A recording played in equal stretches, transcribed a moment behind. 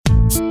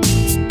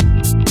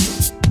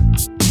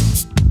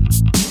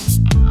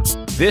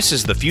This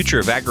is the Future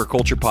of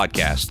Agriculture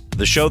podcast,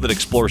 the show that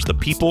explores the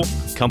people,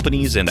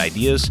 companies, and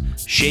ideas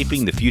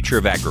shaping the future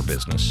of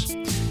agribusiness.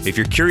 If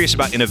you're curious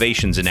about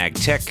innovations in ag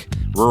tech,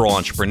 rural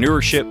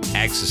entrepreneurship,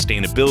 ag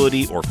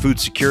sustainability, or food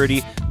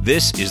security,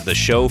 this is the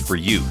show for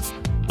you.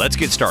 Let's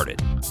get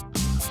started.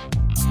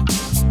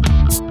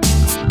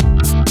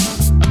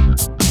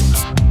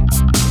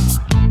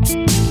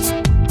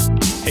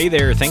 Hey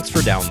there, thanks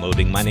for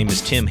downloading. My name is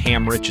Tim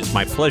Hamrich. It's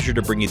my pleasure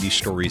to bring you these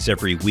stories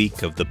every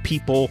week of the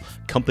people,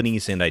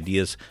 companies, and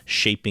ideas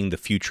shaping the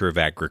future of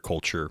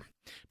agriculture.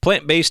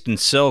 Plant-based and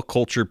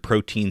cell-cultured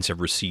proteins have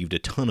received a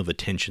ton of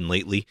attention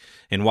lately,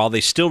 and while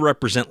they still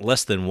represent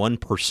less than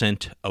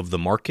 1% of the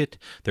market,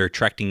 they're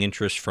attracting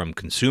interest from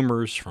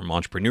consumers, from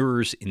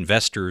entrepreneurs,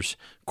 investors,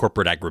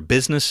 corporate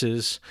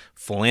agribusinesses,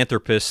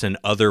 philanthropists, and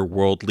other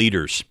world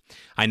leaders.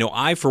 I know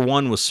I, for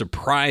one, was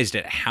surprised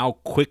at how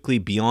quickly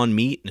Beyond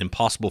Meat and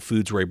Impossible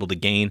Foods were able to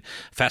gain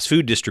fast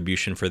food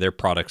distribution for their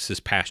products this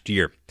past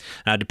year.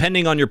 Now,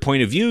 depending on your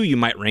point of view, you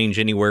might range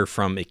anywhere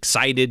from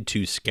excited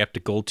to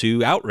skeptical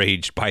to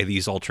outraged by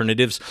these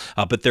alternatives,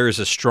 but there is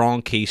a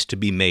strong case to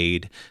be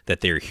made that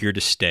they are here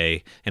to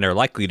stay and are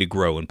likely to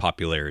grow in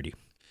popularity.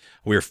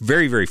 We're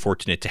very, very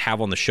fortunate to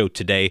have on the show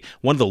today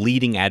one of the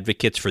leading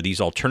advocates for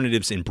these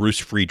alternatives in Bruce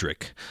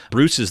Friedrich.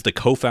 Bruce is the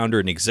co-founder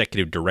and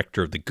executive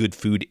director of the Good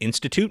Food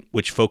Institute,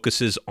 which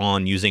focuses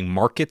on using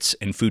markets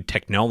and food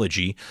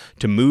technology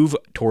to move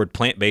toward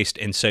plant-based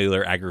and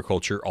cellular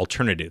agriculture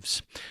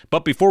alternatives.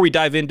 But before we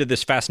dive into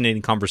this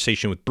fascinating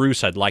conversation with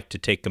Bruce, I'd like to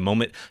take a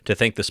moment to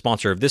thank the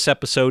sponsor of this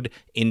episode,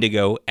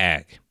 Indigo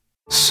Ag.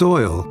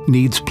 Soil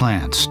needs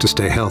plants to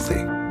stay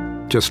healthy,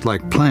 just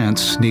like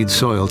plants need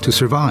soil to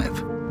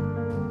survive.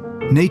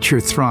 Nature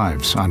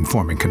thrives on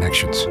forming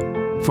connections.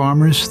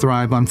 Farmers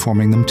thrive on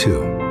forming them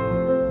too.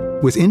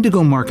 With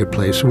Indigo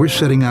Marketplace, we're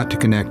setting out to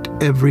connect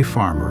every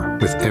farmer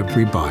with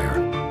every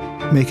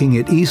buyer, making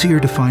it easier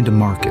to find a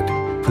market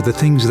for the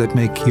things that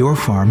make your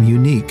farm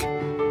unique.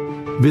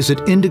 Visit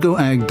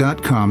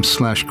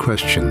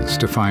indigoag.com/questions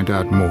to find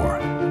out more.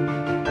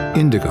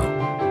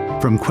 Indigo.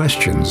 From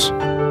questions,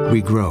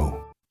 we grow.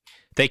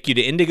 Thank you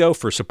to Indigo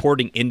for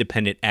supporting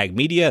independent ag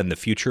media and the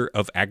Future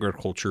of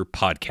Agriculture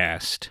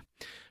podcast.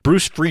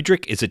 Bruce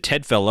Friedrich is a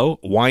TED Fellow,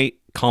 Y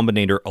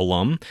Combinator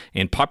alum,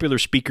 and popular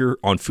speaker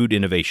on food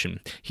innovation.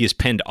 He has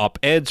penned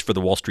op-eds for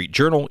the Wall Street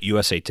Journal,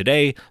 USA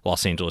Today,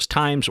 Los Angeles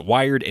Times,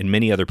 Wired, and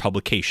many other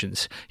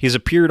publications. He has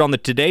appeared on The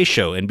Today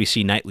Show,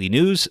 NBC Nightly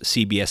News,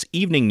 CBS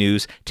Evening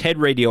News, TED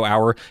Radio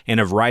Hour, and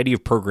a variety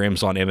of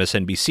programs on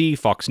MSNBC,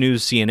 Fox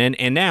News, CNN,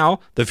 and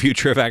now the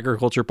Future of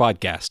Agriculture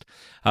podcast.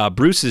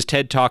 Bruce's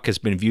TED Talk has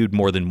been viewed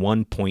more than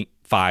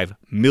 1.5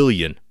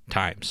 million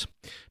times.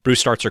 Bruce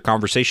starts our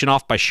conversation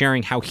off by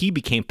sharing how he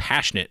became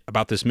passionate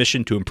about this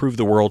mission to improve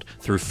the world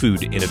through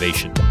food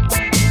innovation.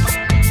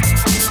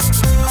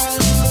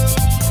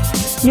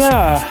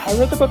 Yeah, I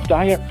read the book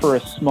Diet for a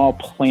Small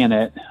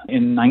Planet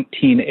in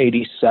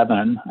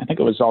 1987. I think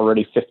it was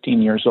already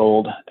 15 years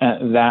old at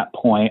that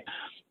point.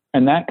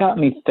 And that got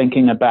me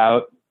thinking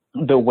about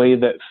the way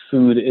that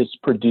food is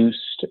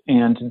produced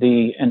and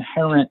the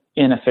inherent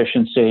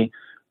inefficiency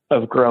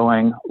of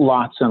growing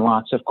lots and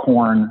lots of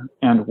corn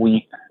and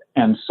wheat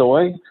and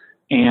soy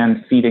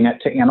and feeding it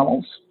to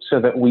animals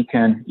so that we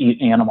can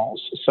eat animals.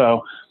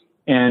 So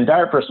in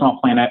Diet for a Small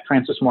Planet,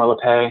 Francis Moore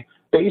Lappé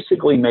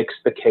basically makes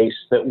the case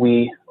that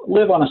we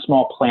live on a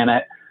small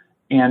planet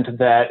and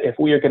that if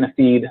we are going to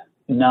feed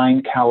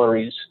 9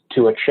 calories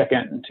to a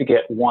chicken to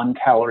get 1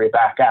 calorie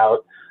back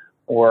out,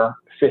 or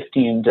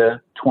 15 to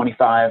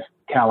 25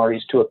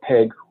 calories to a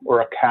pig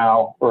or a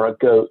cow or a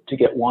goat to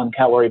get 1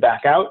 calorie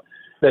back out,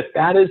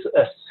 that is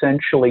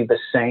essentially the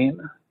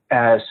same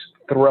as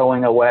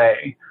throwing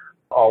away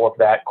all of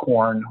that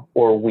corn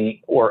or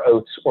wheat or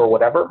oats or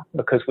whatever,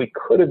 because we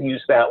could have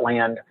used that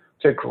land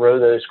to grow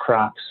those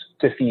crops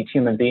to feed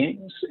human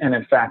beings. And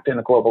in fact, in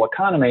a global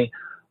economy,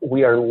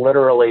 we are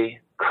literally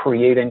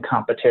creating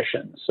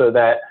competition so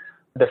that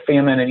the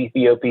famine in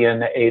Ethiopia in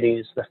the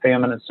 80s, the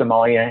famine in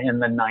Somalia in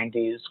the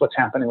 90s, what's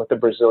happening with the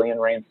Brazilian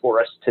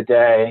rainforest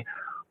today,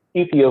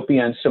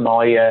 Ethiopia and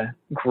Somalia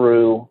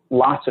grew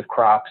lots of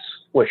crops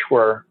which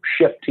were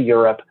shipped to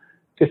Europe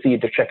to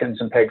feed the chickens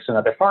and pigs and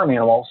other farm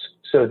animals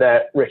so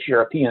that rich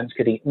Europeans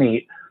could eat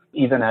meat,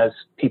 even as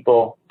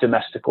people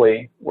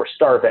domestically were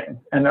starving.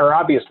 And there are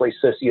obviously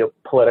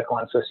socio-political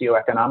and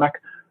socioeconomic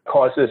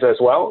causes as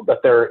well,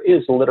 but there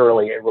is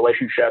literally a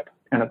relationship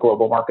in a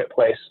global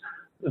marketplace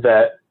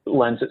that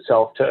lends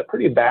itself to a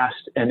pretty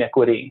vast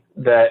iniquity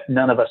that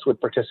none of us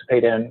would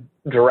participate in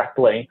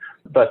directly,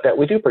 but that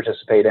we do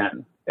participate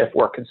in if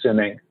we're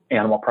consuming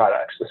animal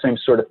products. The same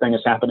sort of thing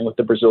is happening with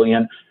the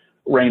Brazilian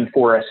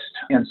rainforest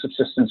and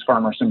subsistence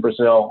farmers in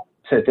Brazil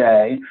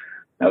today.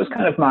 That was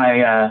kind of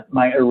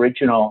my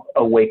original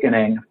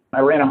awakening.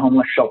 I ran a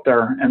homeless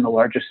shelter and the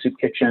largest soup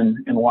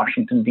kitchen in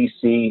Washington,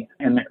 D.C.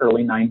 in the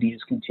early 90s,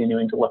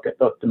 continuing to look at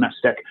both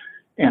domestic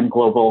and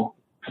global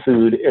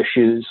food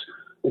issues.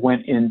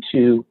 Went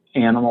into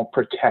animal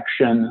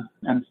protection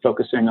and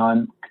focusing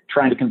on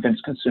trying to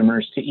convince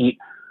consumers to eat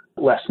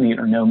less meat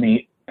or no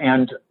meat.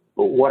 And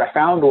what I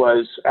found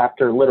was,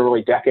 after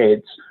literally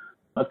decades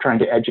of trying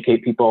to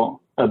educate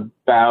people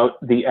about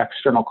the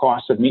external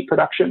costs of meat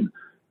production,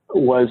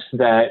 was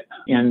that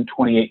in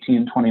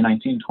 2018,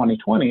 2019,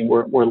 2020,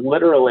 we're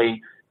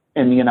literally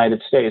in the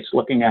United States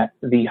looking at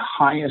the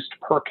highest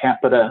per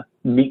capita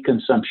meat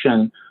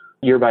consumption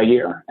year by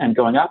year and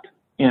going up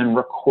in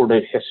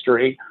recorded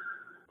history.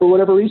 For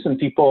whatever reason,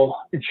 people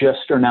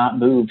just are not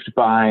moved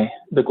by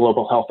the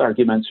global health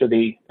arguments or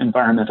the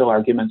environmental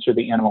arguments or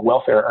the animal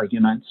welfare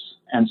arguments.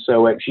 And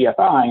so at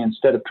GFI,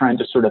 instead of trying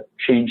to sort of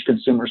change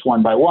consumers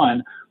one by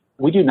one,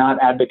 we do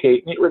not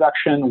advocate meat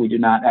reduction. We do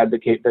not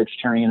advocate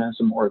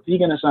vegetarianism or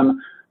veganism.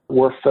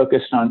 We're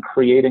focused on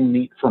creating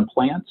meat from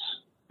plants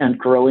and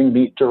growing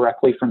meat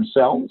directly from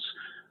cells.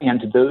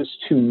 And those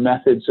two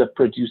methods of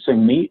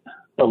producing meat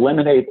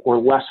eliminate or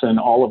lessen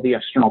all of the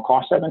external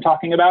costs I've been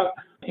talking about.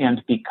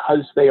 And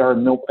because they are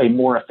a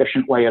more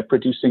efficient way of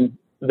producing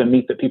the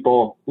meat that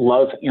people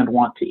love and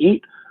want to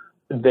eat,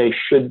 they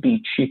should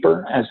be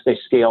cheaper as they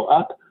scale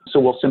up. So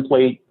we'll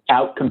simply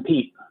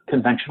outcompete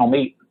conventional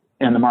meat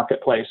in the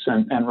marketplace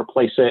and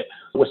replace it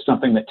with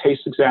something that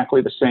tastes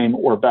exactly the same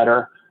or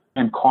better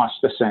and costs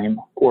the same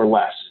or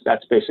less.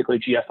 That's basically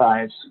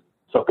GFI's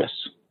focus.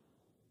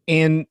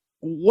 And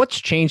what's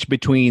changed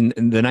between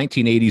the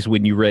 1980s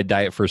when you read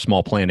Diet for a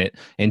Small Planet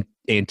and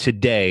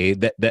today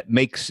that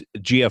makes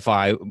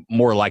GFI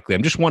more likely?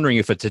 I'm just wondering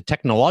if it's a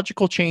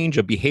technological change,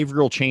 a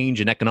behavioral change,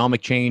 an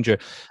economic change, or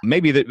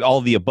maybe all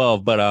of the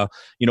above. But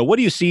what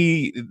do you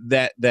see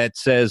that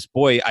says,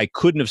 boy, I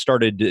couldn't have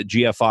started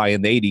GFI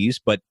in the 80s,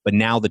 but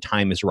now the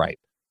time is right?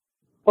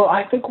 Well,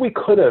 I think we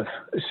could have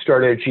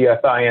started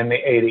GFI in the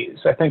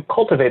 80s. I think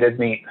cultivated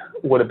meat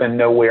would have been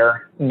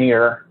nowhere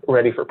near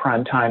ready for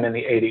prime time in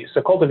the 80s.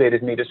 So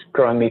cultivated meat is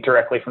growing meat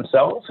directly from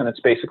cells, and it's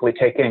basically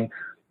taking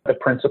the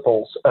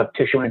principles of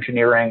tissue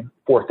engineering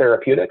for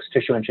therapeutics,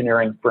 tissue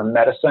engineering for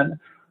medicine,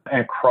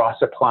 and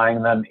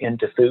cross-applying them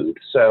into food.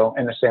 So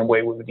in the same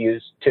way we would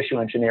use tissue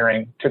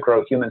engineering to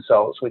grow human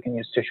cells, we can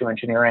use tissue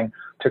engineering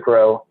to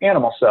grow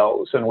animal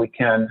cells. And we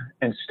can,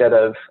 instead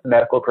of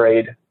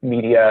medical-grade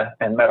media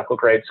and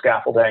medical-grade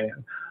scaffolding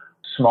and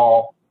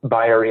small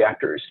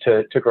bioreactors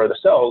to grow the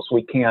cells,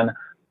 we can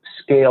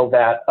scale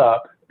that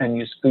up and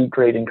use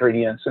food-grade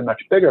ingredients in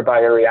much bigger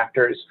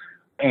bioreactors.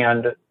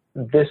 And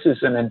this is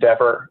an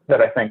endeavor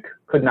that I think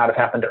could not have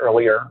happened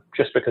earlier,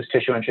 just because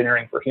tissue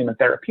engineering for human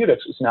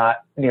therapeutics is not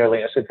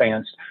nearly as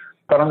advanced.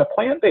 But on the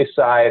plant-based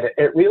side,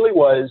 it really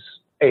was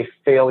a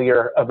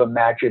failure of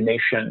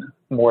imagination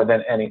more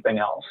than anything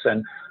else.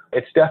 And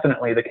it's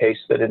definitely the case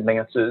that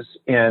advances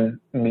in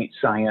meat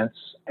science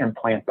and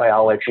plant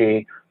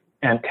biology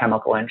and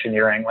chemical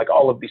engineering, like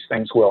all of these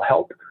things, will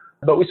help.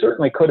 But we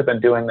certainly could have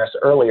been doing this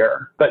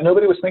earlier, but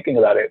nobody was thinking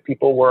about it.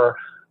 People were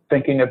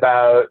thinking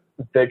about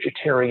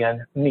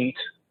vegetarian meat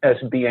as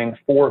being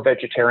for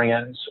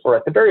vegetarians, or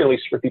at the very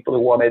least for people who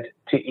wanted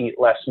to eat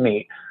less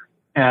meat.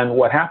 And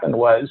what happened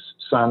was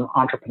some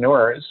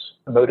entrepreneurs,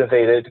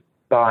 motivated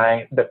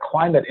by the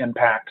climate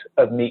impact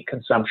of meat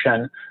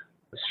consumption,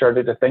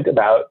 started to think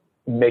about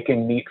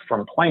making meat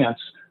from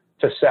plants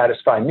to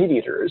satisfy meat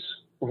eaters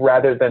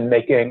rather than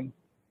making,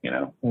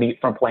 meat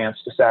from plants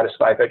to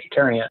satisfy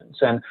vegetarians.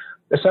 And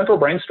the central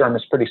brainstorm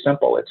is pretty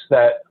simple. It's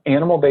that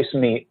animal-based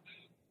meat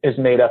is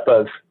made up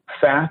of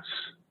fats,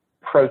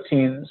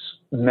 proteins,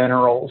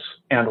 minerals,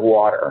 and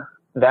water.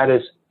 That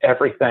is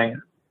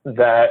everything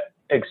that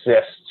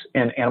exists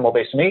in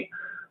animal-based meat.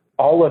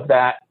 All of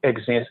that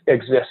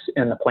exists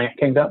in the plant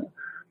kingdom.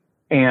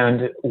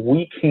 And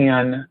we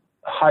can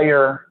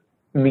hire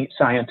meat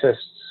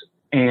scientists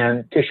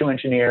and tissue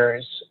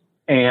engineers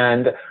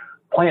and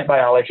plant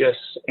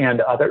biologists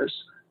and others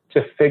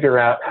to figure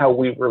out how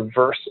we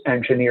reverse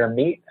engineer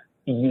meat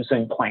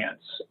using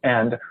plants.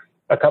 And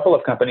a couple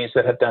of companies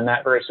that have done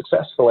that very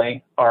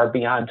successfully are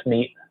Beyond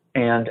Meat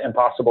and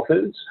Impossible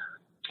Foods.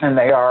 And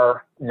they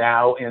are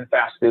now in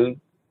fast food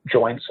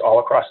joints all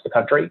across the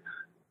country.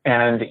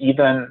 And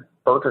even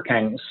Burger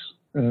King's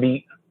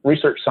meat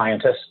research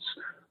scientists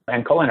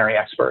and culinary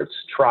experts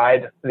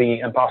tried the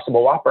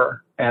Impossible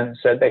Whopper and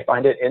said they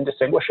find it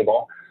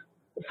indistinguishable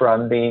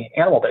from the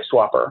animal-based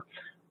Whopper.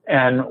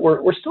 And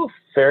we're still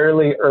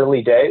fairly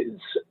early days,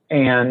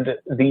 and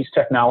these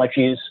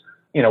technologies,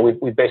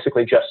 we've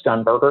basically just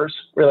done burgers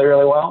really,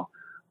 really well,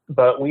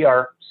 but we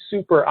are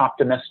super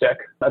optimistic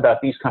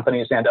about these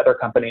companies and other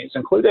companies,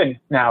 including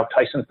now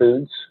Tyson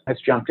Foods has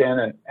jumped in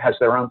and has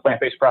their own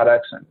plant-based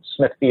products, and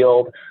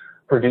Smithfield,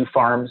 Purdue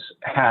Farms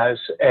has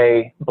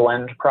a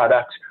blend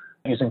product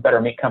using Better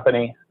Meat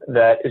Company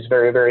that is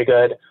very, very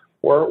good.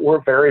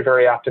 We're very,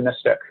 very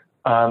optimistic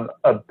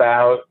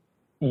about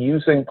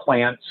using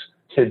plants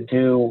to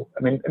do,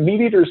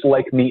 meat eaters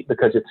like meat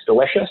because it's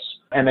delicious,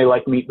 and they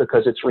like meat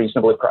because it's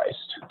reasonably priced.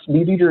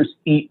 Meat eaters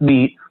eat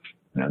meat.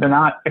 They're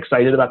not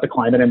excited about the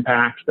climate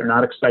impact. They're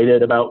not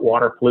excited about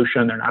water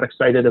pollution. They're not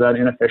excited about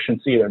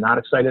inefficiency. They're not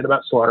excited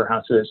about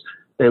slaughterhouses.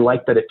 They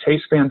like that it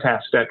tastes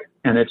fantastic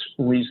and it's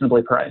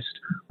reasonably priced.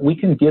 We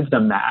can give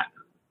them that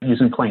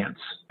using plants.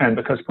 And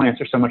because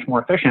plants are so much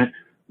more efficient,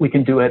 we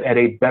can do it at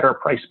a better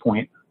price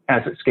point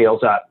as it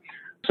scales up.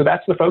 So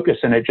that's the focus.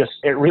 And it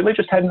really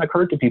just hadn't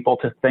occurred to people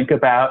to think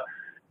about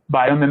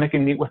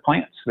biomimicking meat with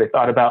plants. They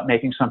thought about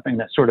making something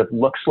that sort of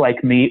looks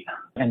like meat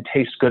and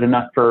tastes good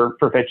enough for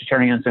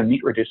vegetarians and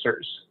meat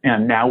reducers.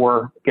 And now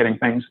we're getting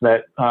things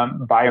that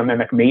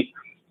biomimic meat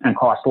and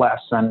cost less.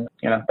 And,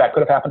 that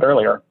could have happened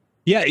earlier.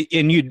 Yeah,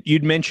 and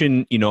you'd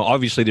mentioned,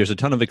 obviously there's a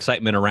ton of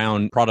excitement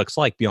around products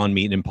like Beyond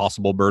Meat and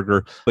Impossible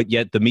Burger, but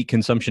yet the meat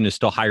consumption is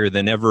still higher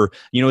than ever.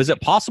 Is it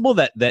possible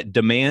that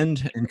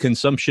demand and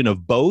consumption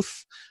of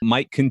both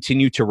might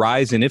continue to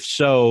rise? And if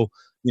so,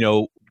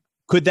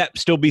 could that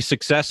still be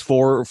success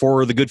for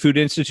the Good Food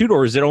Institute,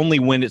 or is it only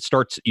when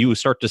you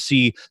start to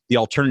see the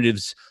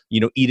alternatives,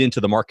 eat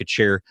into the market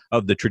share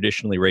of the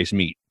traditionally raised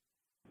meat?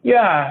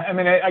 Yeah,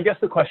 I guess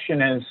the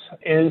question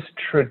is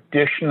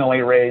traditionally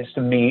raised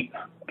meat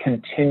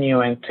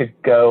continuing to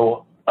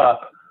go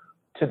up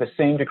to the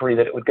same degree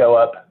that it would go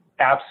up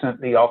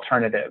absent the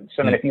alternatives?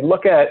 If you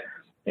look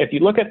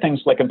at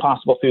things like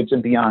Impossible Foods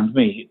and Beyond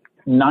Meat,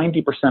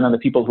 90% of the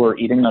people who are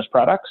eating those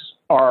products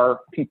are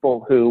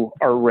people who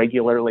are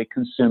regularly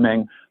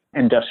consuming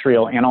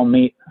industrial animal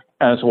meat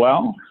as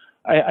well.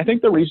 I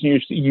think the reason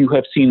you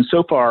have seen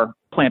so far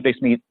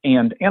plant-based meat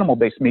and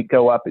animal-based meat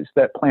go up is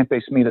that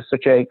plant-based meat is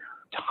such a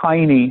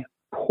tiny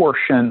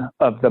portion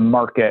of the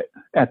market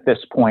at this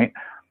point.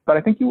 But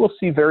I think you will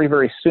see very,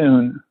 very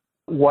soon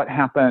what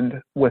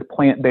happened with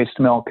plant-based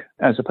milk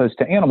as opposed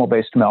to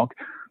animal-based milk,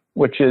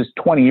 which is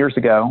 20 years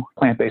ago,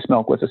 plant-based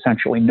milk was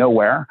essentially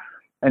nowhere.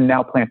 And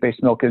now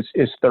plant-based milk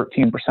is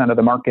 13% of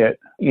the market,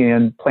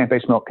 and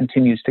plant-based milk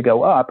continues to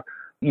go up,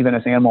 even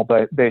as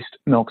animal-based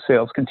milk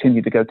sales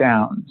continue to go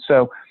down.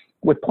 So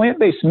with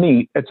plant-based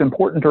meat, it's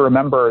important to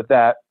remember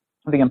that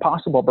the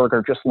Impossible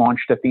Burger just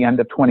launched at the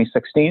end of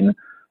 2016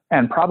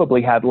 and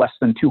probably had less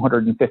than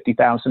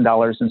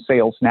 $250,000 in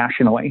sales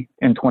nationally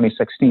in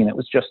 2016. It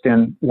was just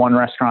in one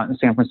restaurant in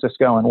San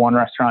Francisco and one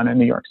restaurant in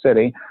New York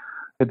City.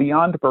 The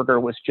Beyond Burger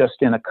was just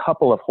in a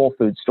couple of Whole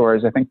Foods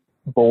stores, I think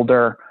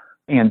Boulder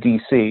and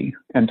DC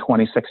in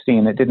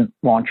 2016. It didn't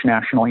launch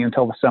nationally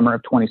until the summer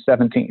of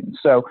 2017.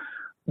 So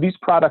these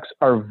products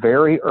are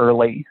very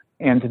early,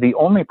 and the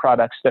only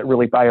products that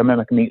really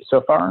biomimic meat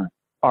so far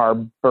are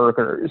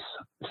burgers.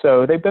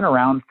 So they've been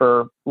around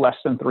for less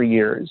than 3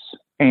 years,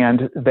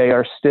 and they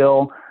are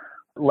still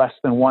less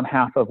than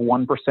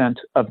 0.5%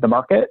 of the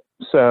market.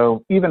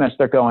 So even as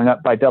they're going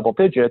up by double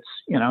digits,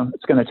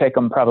 it's going to take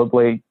them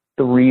probably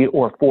 3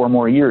 or 4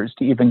 more years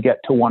to even get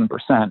to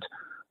 1%.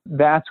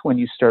 That's when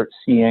you start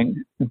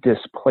seeing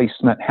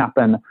displacement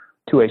happen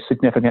to a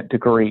significant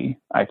degree,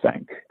 I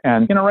think.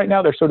 And, right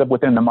now they're sort of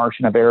within the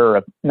margin of error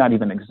of not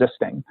even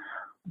existing.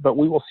 But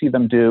we will see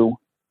them do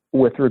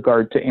with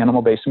regard to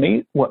animal-based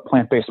meat what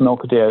plant-based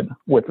milk did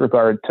with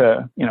regard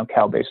to,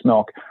 cow-based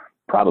milk,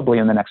 probably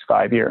in the next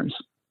 5 years.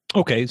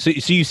 Okay, so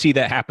you see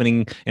that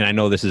happening, and I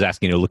know this is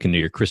asking you to look into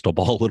your crystal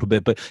ball a little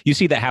bit, but you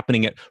see that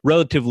happening at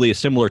relatively a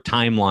similar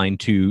timeline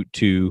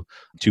to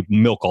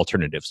milk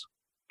alternatives.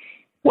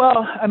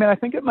 Well, I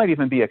think it might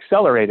even be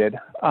accelerated.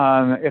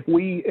 If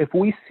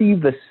we see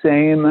the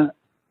same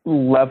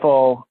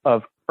level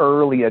of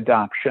early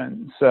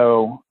adoption,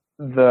 so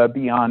the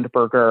Beyond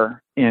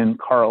Burger in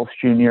Carl's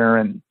Jr.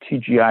 and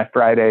TGI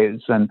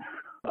Fridays and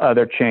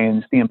other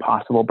chains, the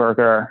Impossible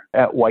Burger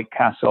at White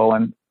Castle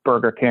and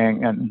Burger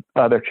King and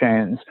other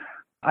chains,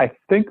 I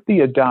think the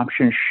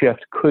adoption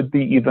shift could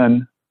be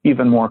even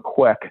more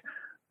quick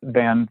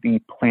than the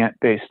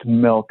plant-based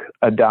milk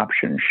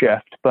adoption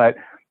shift. But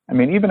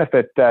even if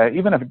it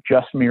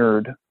just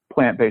mirrored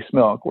plant-based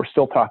milk, we're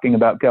still talking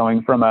about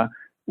going from a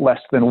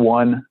less than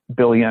 $1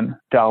 billion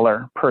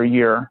per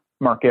year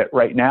market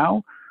right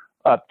now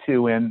up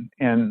to in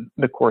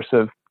the course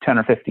of 10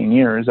 or 15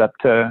 years up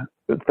to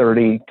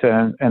 30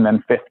 to and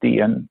then 50,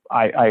 and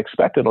I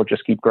expect it'll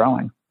just keep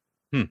growing.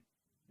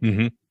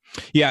 Mm-hmm.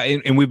 Yeah,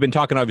 and we've been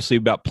talking obviously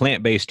about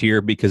plant-based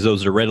here because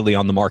those are readily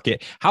on the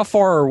market. How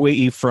far are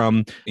we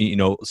from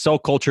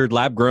cell-cultured,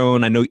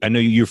 lab-grown? I know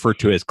you refer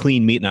to it as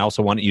clean meat, and I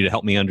also wanted you to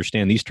help me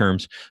understand these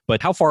terms.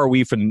 But how far are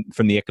we from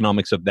the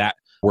economics of that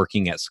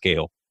working at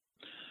scale?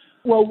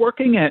 Well,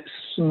 working at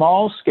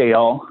small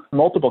scale,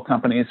 multiple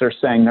companies are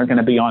saying they're going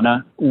to be on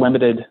a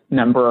limited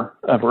number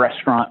of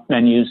restaurant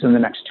menus in the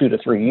next 2 to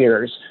 3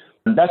 years.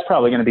 That's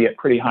probably going to be at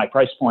pretty high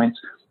price points.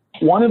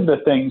 One of the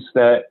things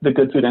that the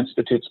Good Food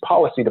Institute's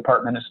policy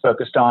department is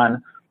focused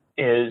on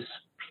is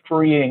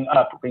freeing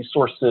up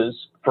resources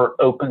for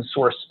open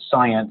source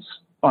science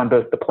on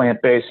both the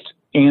plant-based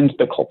and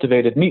the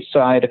cultivated meat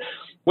side,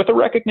 with the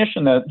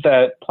recognition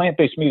that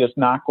plant-based meat is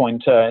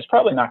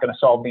probably not going to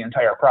solve the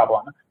entire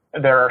problem.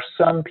 There are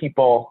some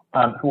people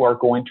who are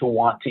going to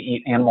want to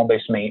eat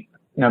animal-based meat,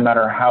 no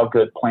matter how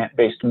good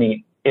plant-based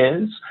meat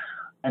is.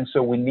 And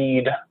so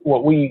we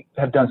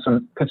have done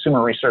some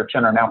consumer research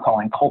and are now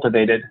calling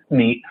cultivated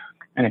meat.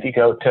 And if you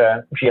go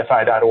to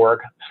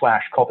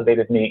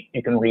gfi.org/cultivated meat,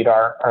 you can read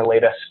our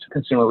latest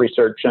consumer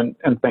research and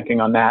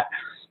thinking on that.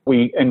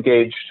 We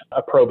engaged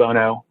a pro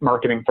bono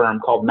marketing firm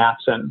called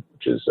Matson,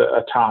 which is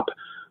a top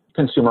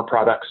consumer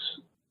products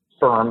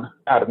firm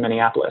out of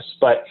Minneapolis.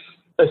 But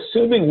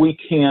assuming we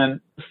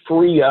can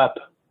free up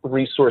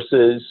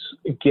resources,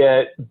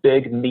 get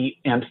big meat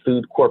and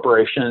food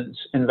corporations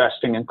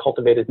investing in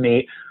cultivated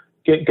meat,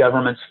 get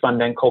governments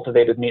funding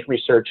cultivated meat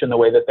research in the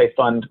way that they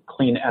fund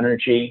clean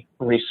energy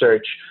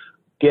research,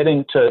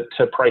 getting to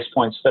price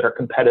points that are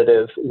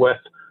competitive with,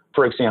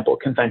 for example,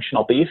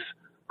 conventional beef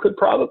could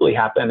probably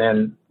happen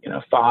in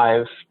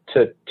 5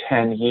 to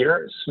 10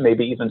 years,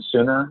 maybe even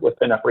sooner with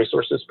enough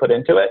resources put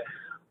into it.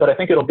 But I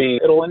think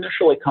it'll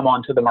initially come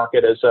onto the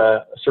market as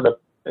a sort of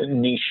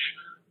niche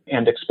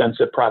and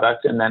expensive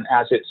product. And then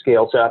as it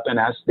scales up and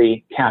as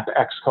the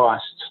CapEx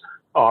costs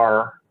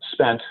are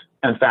spent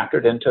and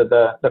factored into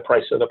the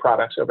price of the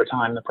products over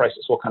time, the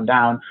prices will come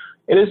down.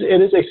 It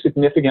is a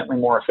significantly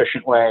more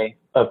efficient way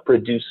of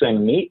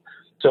producing meat.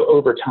 So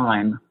over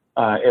time,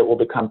 it will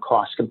become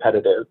cost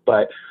competitive.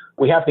 But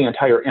we have the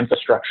entire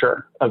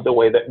infrastructure of the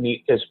way that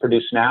meat is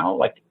produced now,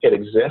 like it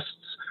exists,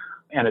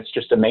 and it's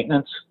just a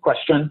maintenance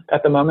question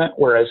at the moment,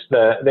 whereas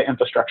the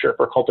infrastructure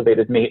for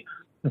cultivated meat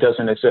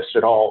doesn't exist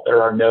at all.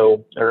 There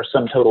are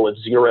some total of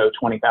 0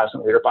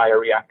 20,000 liter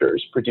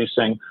bioreactors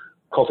producing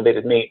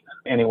cultivated meat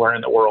anywhere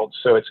in the world.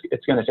 So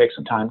it's going to take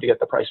some time to get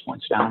the price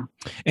points down.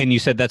 And you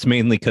said that's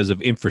mainly because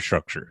of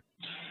infrastructure.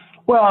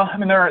 Well, I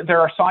mean, there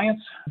are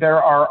science,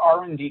 there are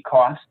R&D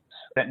costs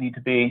that need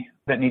to be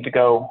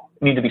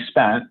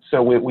spent.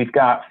 So we've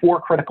got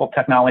 4 critical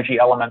technology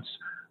elements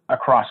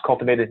across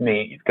cultivated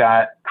meat. You've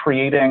got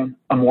creating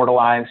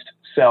immortalized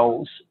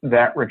cells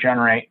that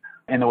regenerate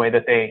in the way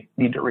that they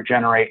need to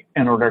regenerate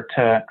in order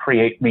to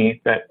create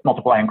meat that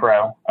multiply and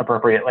grow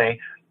appropriately.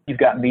 You've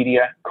got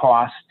media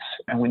costs,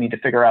 and we need to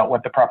figure out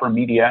what the proper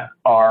media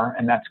are,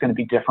 and that's going to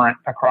be different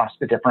across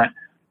the different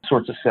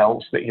sorts of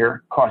cells that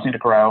you're causing to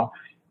grow.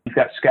 You've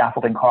got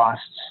scaffolding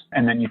costs,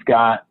 and then you've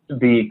got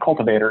the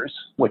cultivators,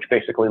 which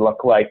basically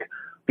look like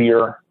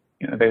beer.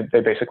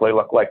 They basically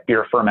look like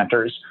beer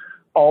fermenters.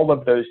 All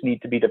of those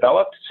need to be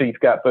developed. So you've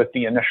got both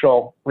the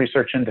initial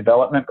research and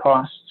development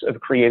costs of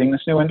creating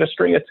this new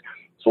industry. It's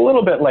a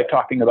little bit like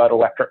talking about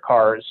electric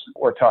cars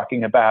or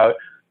talking about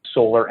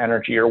solar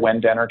energy or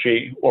wind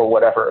energy or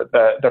whatever.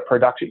 The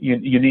production,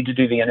 you need to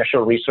do the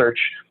initial research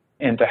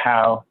into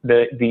how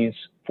these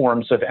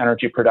forms of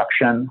energy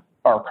production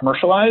are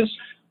commercialized.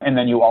 And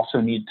then you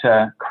also need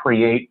to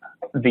create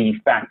the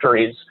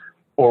factories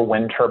or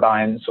wind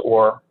turbines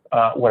or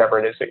whatever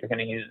it is that you're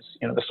going to use,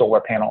 the solar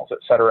panels, et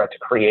cetera, to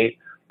create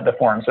the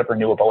forms of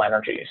renewable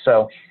energy.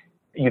 So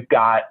you've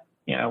got,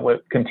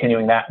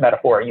 continuing that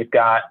metaphor, you've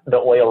got the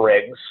oil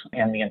rigs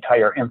and the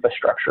entire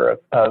infrastructure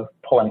of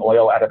pulling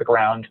oil out of the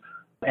ground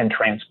and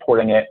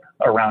transporting it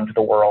around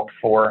the world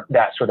for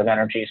that sort of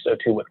energy. So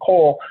too with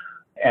coal.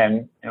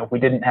 And if we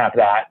didn't have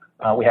that,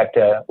 we had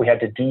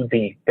to do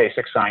the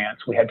basic science.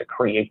 We had to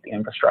create the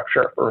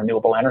infrastructure for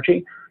renewable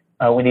energy.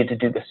 We need to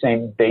do the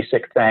same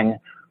basic thing.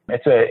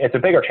 It's a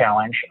bigger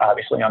challenge,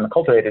 obviously, on the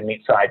cultivated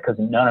meat side because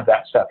none of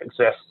that stuff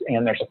exists,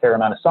 and there's a fair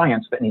amount of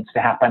science that needs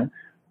to happen.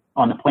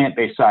 On the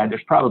plant-based side,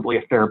 there's probably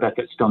a fair bit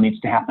that still needs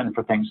to happen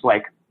for things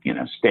like,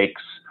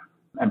 steaks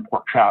and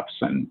pork chops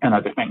and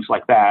other things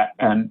like that.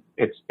 And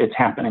it's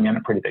happening in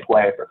a pretty big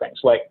way for things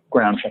like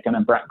ground chicken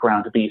and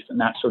ground beef and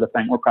that sort of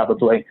thing. We're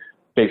probably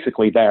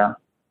basically there.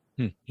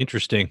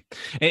 Interesting.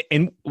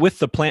 And with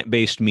the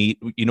plant-based meat,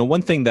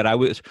 one thing that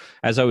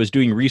as I was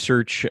doing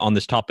research on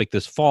this topic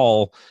this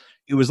fall,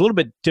 it was a little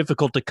bit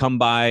difficult to come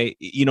by.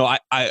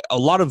 A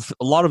lot of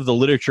the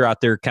literature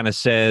out there kind of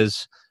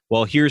says,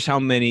 well, here's how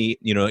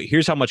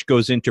much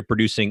goes into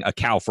producing a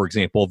cow, for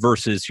example,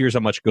 versus here's how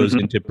much goes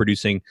into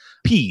producing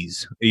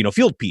peas,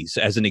 field peas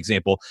as an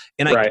example.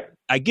 And right.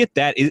 I get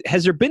that.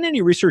 Has there been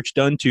any research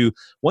done to,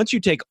 once you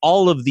take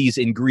all of these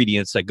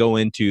ingredients that go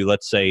into,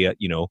 let's say,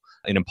 an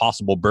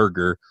Impossible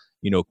Burger,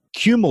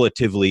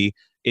 cumulatively,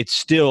 it's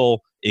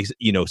still,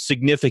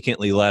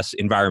 significantly less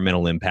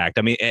environmental impact?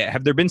 I mean,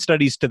 have there been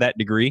studies to that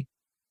degree?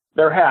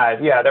 There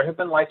have, yeah. There have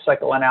been life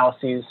cycle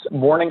analyses.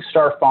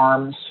 Morningstar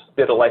Farms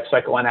did a life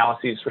cycle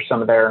analysis for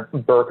some of their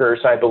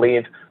burgers, I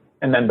believe.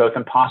 And then both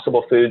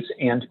Impossible Foods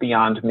and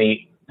Beyond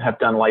Meat have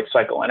done life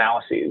cycle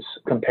analyses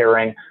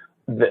comparing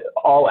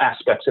all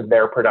aspects of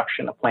their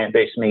production of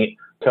plant-based meat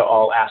to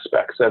all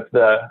aspects of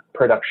the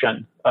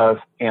production of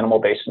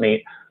animal-based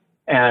meat.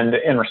 And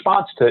in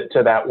response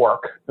to that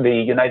work, the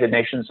United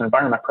Nations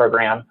Environment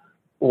Program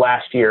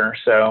last year,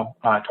 so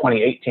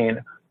 2018,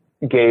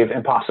 gave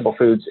Impossible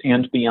Foods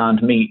and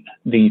Beyond Meat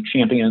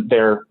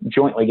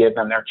jointly gave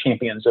them their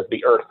Champions of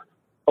the Earth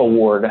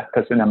award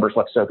because the numbers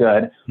look so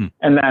good.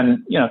 And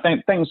then,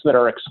 things that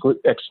are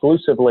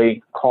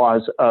exclusively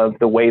cause of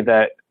the way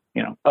that,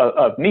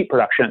 of meat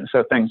production.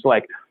 So things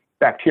like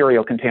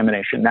bacterial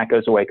contamination, that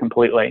goes away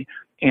completely.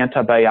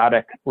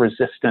 Antibiotic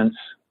resistance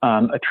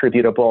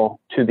attributable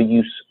to the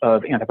use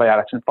of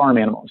antibiotics in farm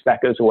animals, that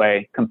goes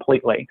away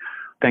completely.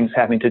 Things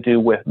having to do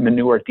with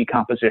manure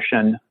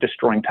decomposition,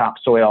 destroying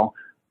topsoil,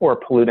 or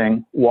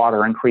polluting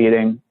water and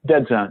creating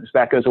dead zones,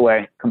 that goes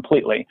away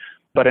completely.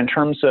 But in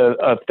terms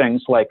of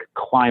things like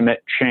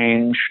climate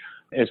change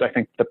is, I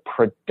think, the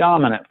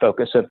predominant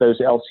focus of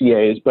those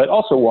LCAs, but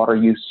also water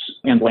use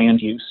and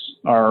land use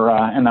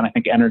and then I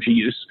think energy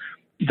use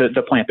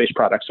the plant-based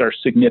products are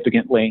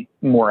significantly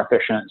more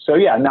efficient. So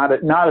yeah, not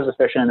as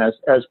efficient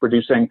as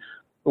producing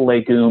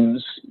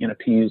legumes,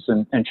 peas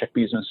and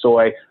chickpeas and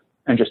soy,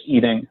 and just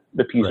eating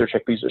the peas or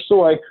chickpeas or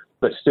soy,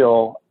 but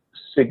still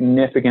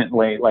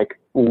significantly, like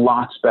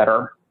lots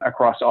better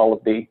across all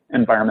of the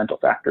environmental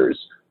factors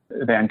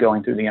than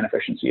going through the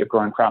inefficiency of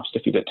growing crops to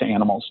feed it to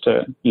animals,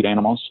 to eat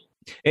animals.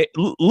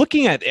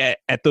 Looking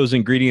at those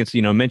ingredients,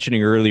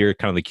 mentioning earlier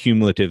kind of the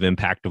cumulative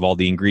impact of all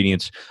the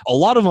ingredients, a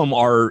lot of them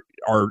are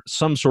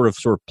some sort of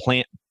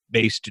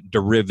plant-based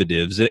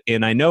derivatives.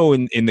 And I know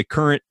in the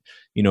current,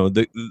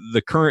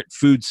 the current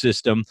food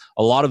system,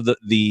 a lot of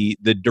the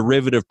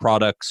derivative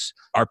products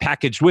are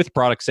packaged with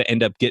products that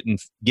end up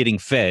getting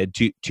fed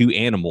to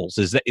animals.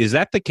 Is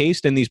that the case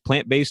in these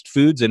plant-based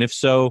foods? And if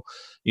so,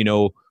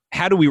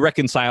 how do we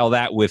reconcile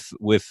that with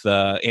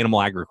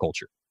animal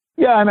agriculture?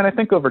 Yeah, I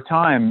think over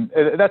time,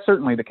 that's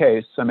certainly the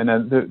case.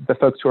 The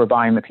folks who are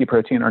buying the pea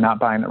protein are not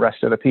buying the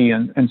rest of the pea,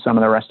 and some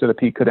of the rest of the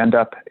pea could end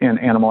up in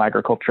animal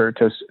agriculture,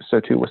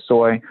 so too with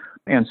soy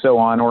and so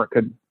on, or it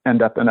could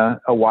end up in a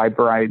wide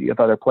variety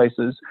of other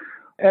places.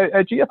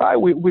 At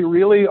GFI, we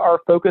really are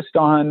focused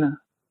on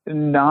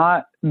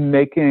not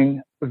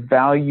making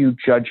value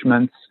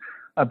judgments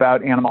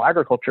about animal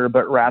agriculture,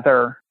 but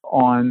rather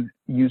on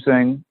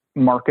using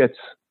markets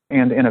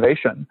and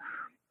innovation.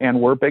 And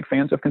we're big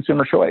fans of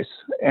consumer choice.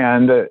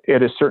 And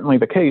it is certainly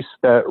the case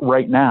that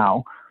right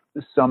now,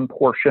 some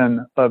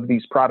portion of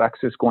these products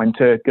is going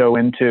to go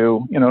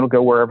into, it'll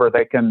go wherever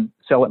they can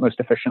sell it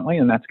most efficiently.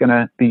 And that's going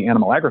to be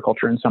animal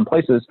agriculture in some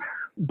places.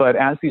 But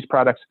as these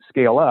products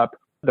scale up,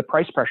 the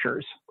price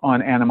pressures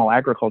on animal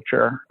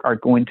agriculture are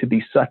going to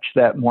be such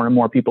that more and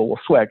more people will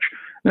switch.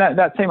 And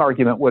that same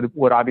argument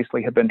would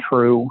obviously have been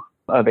true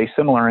of a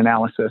similar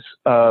analysis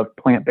of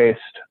plant-based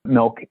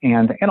milk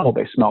and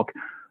animal-based milk.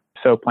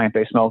 So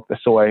plant-based milk, the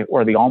soy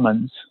or the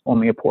almonds,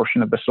 only a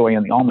portion of the soy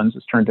and the almonds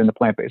is turned into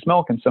plant-based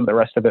milk, and some of the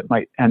rest of it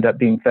might end up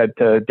being fed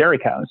to dairy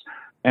cows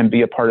and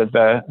be a part of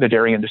the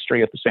dairy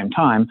industry at the same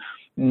time.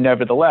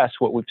 Nevertheless,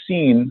 what we've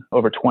seen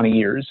over 20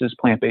 years is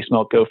plant-based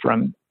milk go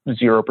from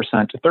 0%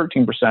 to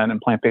 13%,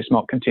 and plant-based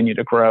milk continue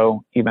to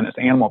grow even as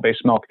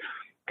animal-based milk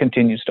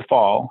continues to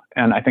fall.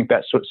 And I think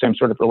that same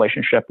sort of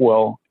relationship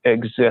will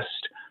exist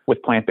with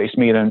plant-based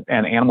meat and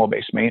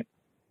animal-based meat.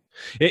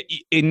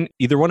 In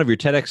either one of your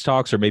TEDx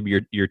talks or maybe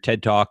your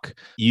TED talk,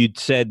 you'd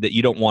said that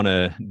you don't want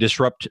to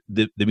disrupt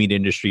the meat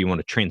industry, you want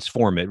to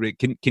transform it.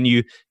 Can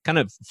you kind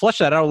of flesh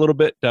that out a little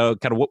bit?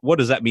 What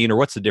does that mean, or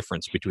what's the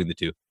difference between the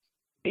two?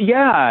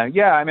 Yeah.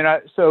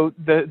 So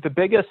the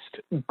biggest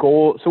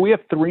goal, so we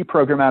have 3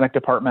 programmatic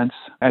departments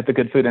at the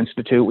Good Food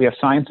Institute. We have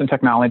science and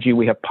technology,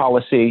 we have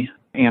policy,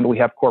 and we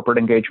have corporate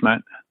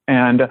engagement.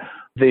 And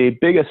the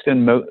biggest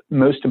and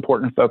most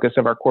important focus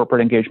of our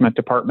corporate engagement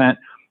department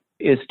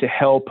is to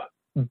help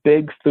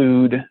big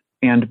food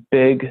and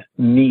big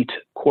meat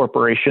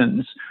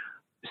corporations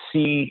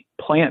see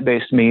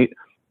plant-based meat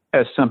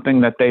as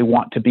something that they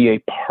want to be a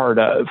part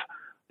of.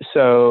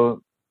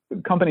 So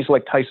companies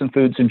like Tyson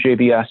Foods and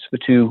JBS, the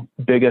 2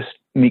 biggest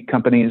meat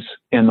companies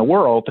in the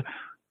world,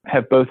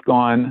 have both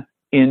gone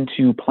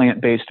into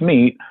plant-based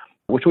meat,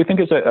 which we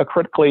think is a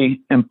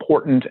critically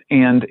important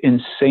and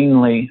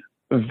insanely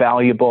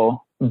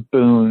valuable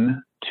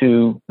boon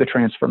to the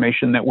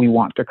transformation that we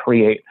want to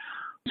create.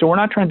 So we're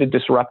not trying to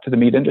disrupt the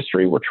meat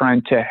industry. We're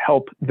trying to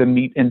help the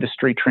meat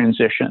industry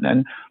transition.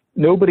 And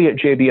nobody at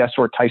JBS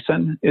or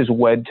Tyson is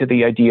wed to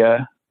the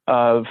idea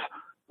of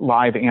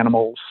live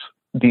animals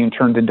being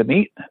turned into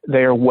meat.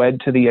 They are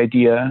wed to the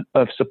idea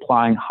of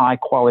supplying high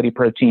quality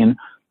protein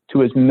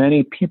to as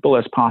many people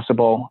as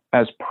possible,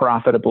 as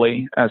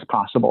profitably as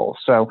possible.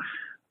 So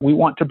we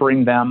want to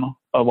bring them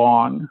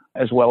along,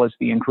 as well as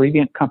the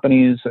ingredient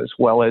companies, as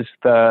well as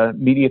the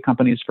media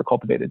companies for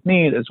cultivated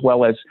meat, as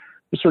well as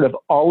sort of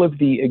all of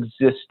the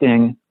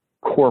existing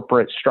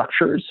corporate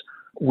structures.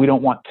 We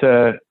don't want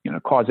to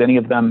cause any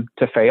of them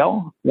to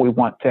fail. We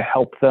want to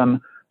help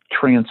them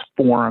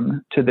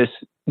transform to this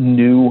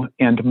new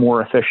and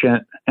more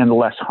efficient and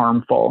less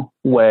harmful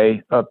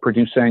way of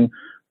producing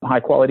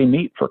high quality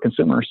meat for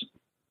consumers.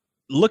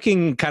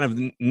 Looking kind of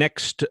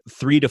next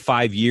 3 to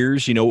 5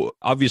 years,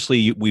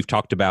 obviously we've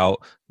talked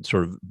about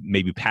sort of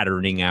maybe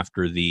patterning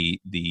after the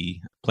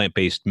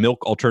plant-based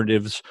milk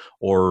alternatives,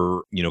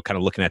 or, kind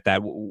of looking at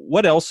that.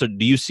 What else do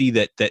you see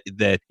that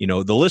the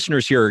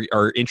listeners here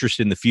are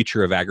interested in the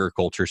future of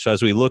agriculture? So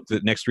as we look at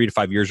the next 3 to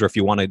 5 years, or if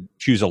you want to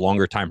choose a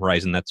longer time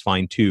horizon, that's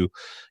fine too.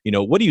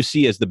 What do you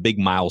see as the big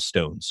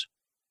milestones?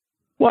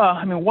 Well,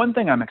 one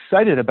thing I'm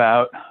excited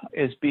about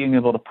is being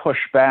able to push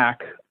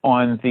back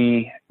on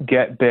the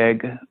get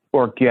big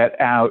or get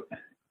out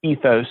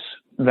ethos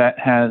that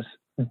has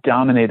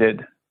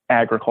dominated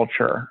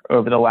agriculture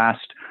over the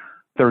last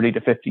 30 to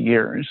 50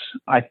 years.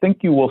 I think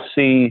you will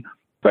see,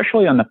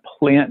 especially on the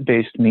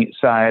plant-based meat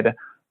side,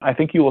 I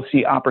think you will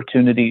see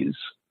opportunities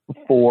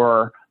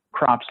for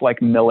crops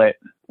like millet,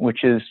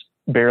 which is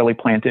barely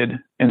planted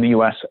in the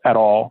U.S. at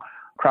all,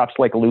 crops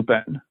like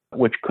lupin,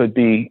 which could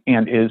be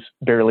and is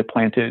barely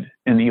planted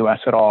in the U.S.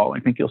 at all. I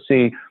think you'll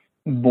see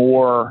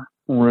more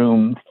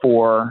room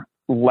for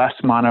less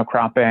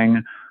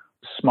monocropping,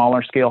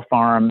 smaller scale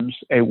farms,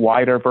 a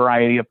wider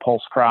variety of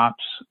pulse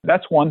crops.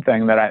 That's one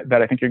thing that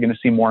I think you're going to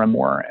see more and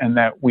more, and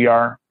that we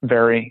are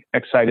very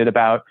excited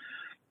about.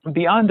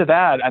 Beyond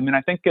that, I mean,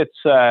 I think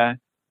it's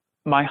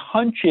my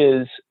hunch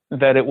is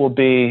that it will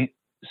be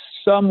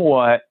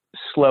somewhat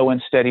slow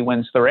and steady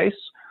wins the race.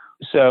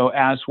 So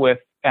as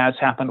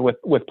happened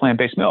with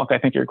plant-based milk, I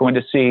think you're going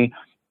to see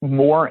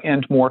more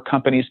and more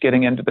companies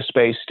getting into the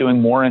space,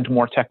 doing more and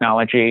more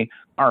technology.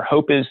 Our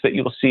hope is that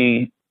you'll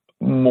see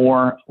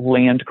more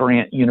land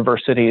grant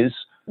universities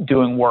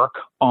doing work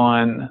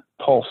on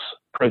pulse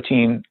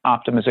protein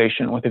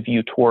optimization with a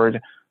view toward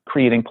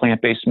creating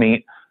plant-based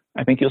meat.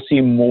 I think you'll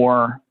see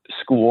more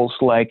schools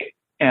like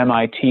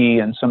MIT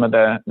and some of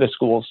the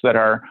schools that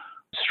are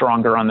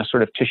stronger on the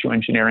sort of tissue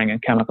engineering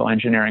and chemical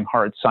engineering,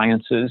 hard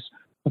sciences,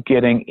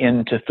 getting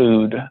into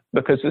food,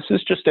 because this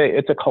is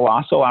it's a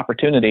colossal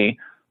opportunity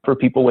for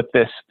people with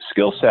this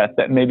skill set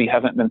that maybe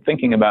haven't been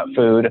thinking about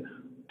food,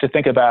 to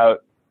think about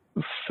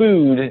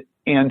food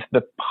and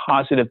the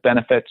positive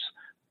benefits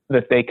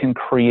that they can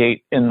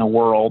create in the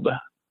world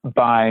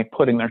by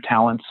putting their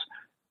talents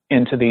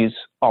into these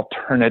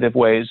alternative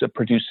ways of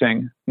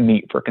producing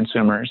meat for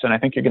consumers. And I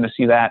think you're going to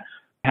see that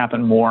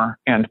happen more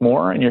and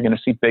more, and you're going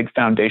to see big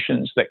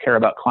foundations that care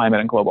about climate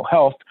and global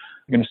health.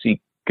 You're going to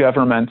see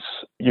governments,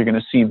 you're going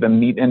to see the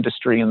meat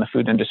industry and the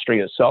food industry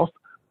itself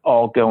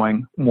all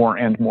going more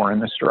and more in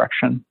this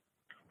direction.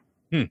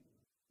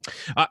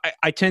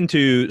 I tend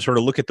to sort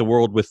of look at the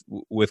world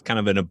with kind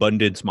of an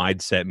abundance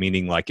mindset,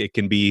 meaning like it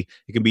can be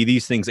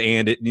these things,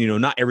 and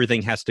not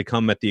everything has to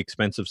come at the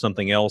expense of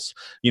something else.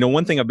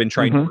 One thing I've been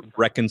trying to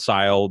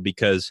reconcile,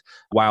 because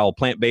while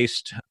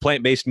plant-based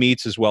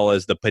meats, as well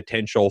as the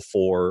potential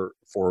for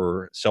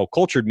cell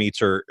cultured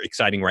meats, are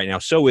exciting right now,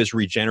 so is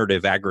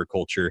regenerative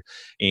agriculture,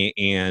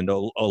 and a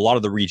lot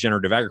of the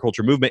regenerative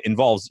agriculture movement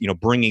involves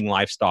bringing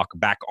livestock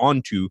back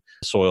onto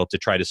soil to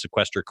try to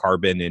sequester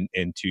carbon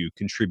and to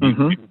contribute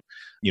to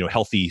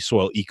healthy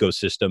soil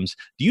ecosystems.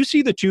 Do you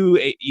see the two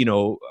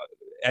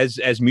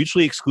as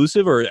mutually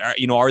exclusive, or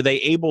are they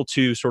able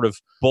to sort of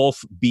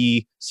both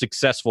be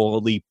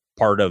successfully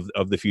part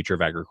of the future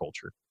of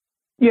agriculture?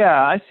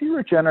 Yeah, I see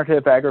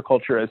regenerative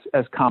agriculture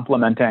as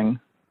complementing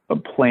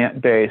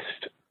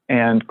plant-based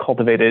and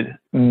cultivated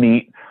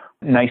meat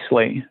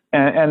nicely.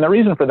 And the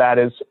reason for that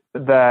is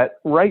that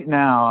right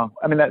now,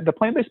 I mean, the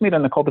plant-based meat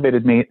and the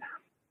cultivated meat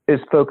is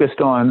focused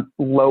on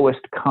lowest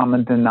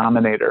common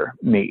denominator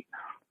meat.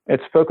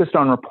 It's focused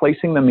on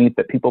replacing the meat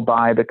that people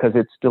buy because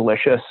it's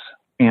delicious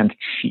and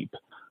cheap.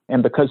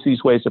 And because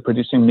these ways of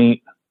producing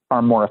meat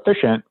are more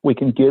efficient, we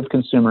can give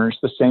consumers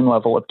the same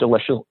level of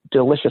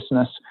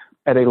deliciousness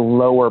at a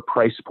lower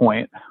price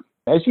point.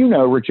 As you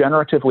know,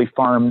 regeneratively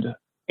farmed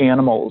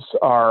animals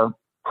are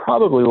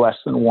probably less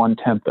than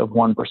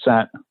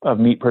 0.1% of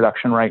meat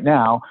production right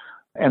now.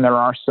 And there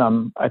are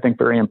some, I think,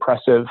 very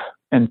impressive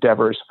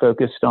endeavors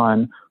focused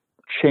on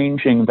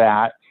changing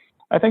that.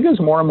 I think as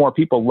more and more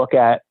people look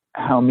at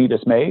how meat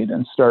is made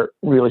and start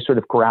really sort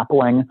of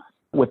grappling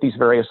with these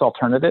various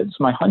alternatives,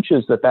 my hunch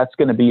is that that's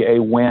going to be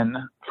a win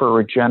for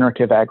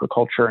regenerative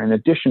agriculture, in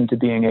addition to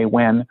being a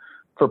win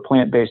for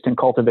plant-based and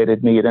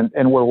cultivated meat.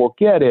 And where we'll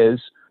get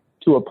is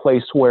to a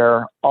place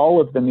where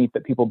all of the meat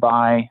that people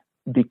buy,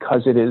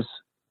 because it is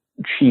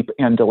cheap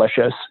and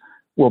delicious,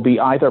 will be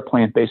either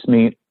plant-based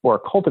meat or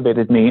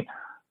cultivated meat.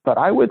 But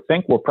I would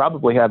think we'll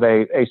probably have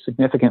a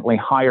significantly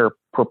higher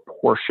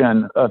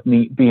proportion of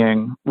meat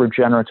being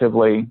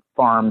regeneratively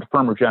farmed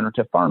from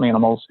regenerative farm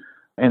animals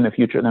in the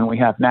future than we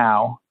have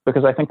now,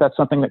 because I think that's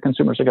something that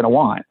consumers are going to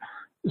want.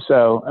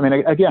 So, I mean,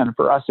 again,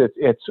 for us,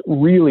 it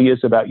really is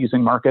about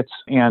using markets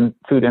and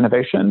food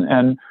innovation.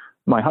 And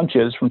my hunch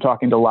is, from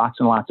talking to lots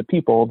and lots of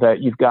people,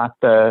 that you've got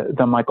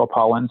the Michael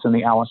Pollins and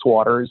the Alice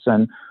Waters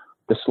and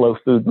the slow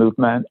food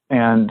movement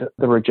and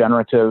the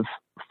regenerative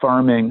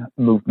farming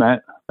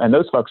movement. And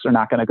those folks are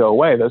not going to go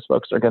away. Those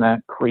folks are going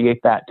to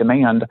create that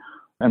demand,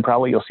 and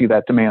probably you'll see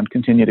that demand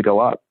continue to go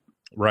up.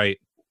 Right.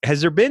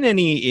 Has there been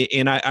any,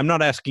 and I'm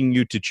not asking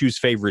you to choose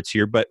favorites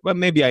here, but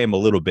maybe I am a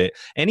little bit,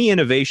 any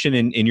innovation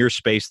in your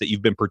space that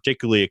you've been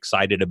particularly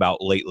excited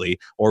about lately,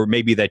 or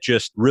maybe that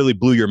just really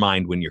blew your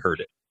mind when you heard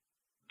it?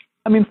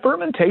 I mean,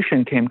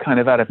 fermentation came kind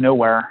of out of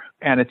nowhere,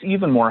 and it's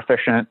even more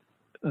efficient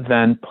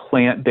than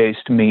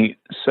plant-based meat.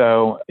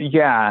 So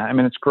yeah, I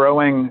mean, it's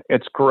growing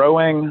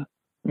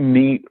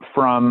meat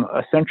from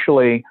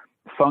essentially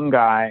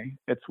fungi.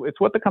 It's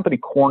what the company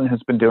Corn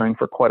has been doing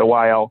for quite a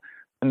while.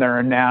 And there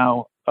are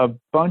now a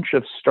bunch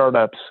of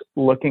startups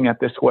looking at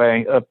this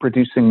way of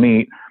producing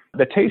meat.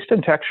 The taste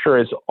and texture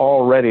is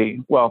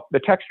already,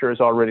 the texture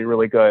is already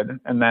really good.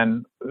 And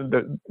then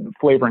the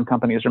flavoring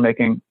companies are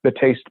making the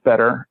taste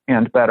better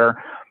and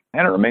better.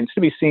 And it remains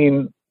to be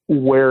seen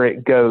where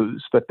it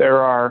goes. But there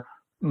are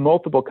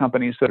multiple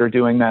companies that are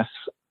doing this,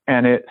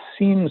 and it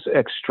seems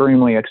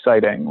extremely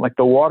exciting. Like,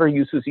 the water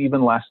use is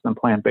even less than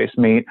plant-based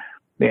meat.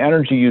 The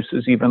energy use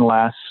is even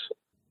less.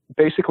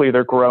 Basically,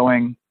 they're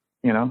growing,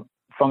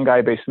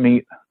 fungi-based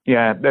meat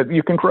Yeah, that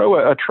you can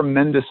grow a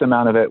tremendous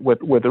amount of it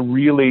with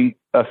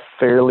a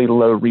fairly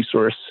low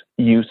resource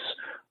use.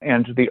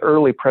 And the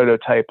early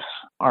prototypes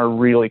are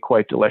really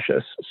quite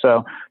delicious.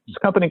 So there's a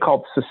company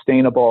called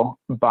Sustainable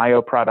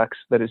Bioproducts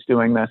that is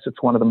doing this.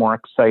 It's one of the more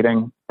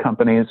exciting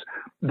companies.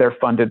 They're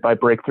funded by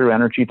Breakthrough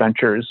Energy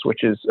Ventures,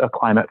 which is a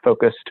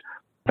climate-focused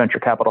venture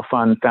capital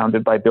fund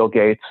founded by Bill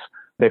Gates.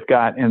 They've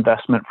got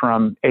investment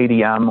from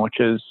ADM,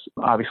 which is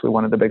obviously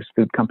one of the biggest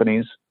food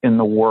companies in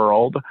the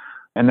world.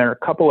 And there are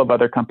a couple of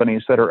other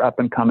companies that are up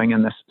and coming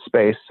in this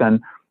space. And,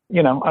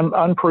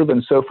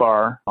 unproven so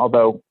far,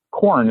 although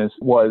corn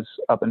was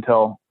up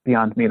until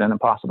Beyond Meat and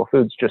Impossible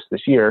Foods just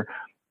this year,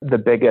 the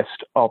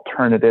biggest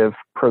alternative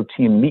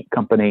protein meat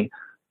company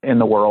in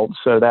the world.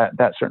 So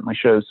that certainly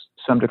shows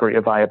some degree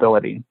of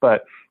viability.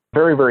 But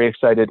very, very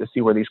excited to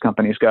see where these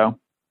companies go.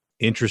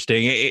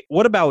 Interesting.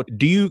 What about,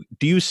 do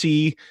you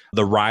see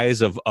the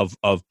rise of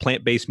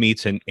plant-based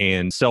meats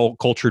and cell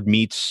cultured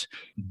meats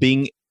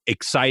being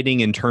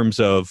exciting in terms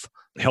of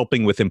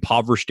helping with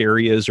impoverished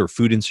areas or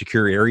food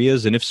insecure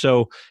areas? And if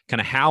so,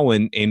 kind of how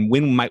and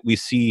when might we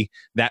see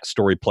that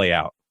story play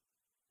out?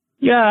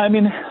 Yeah,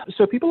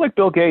 so people like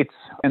Bill Gates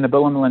and the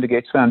Bill and Melinda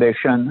Gates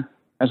Foundation,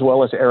 as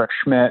well as Eric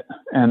Schmidt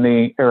and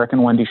the Eric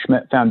and Wendy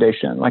Schmidt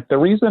Foundation, like the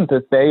reason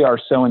that they are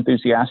so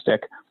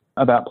enthusiastic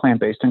about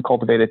plant-based and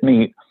cultivated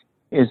meat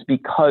is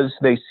because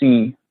they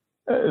see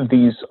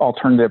these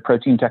alternative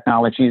protein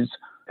technologies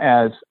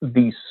as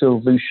the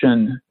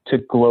solution to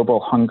global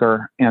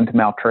hunger and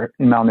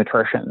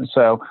malnutrition.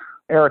 So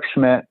Eric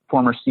Schmidt,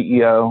 former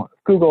CEO of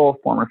Google,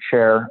 former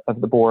chair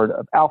of the board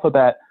of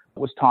Alphabet,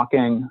 was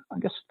talking, I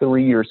guess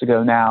 3 years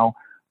ago now,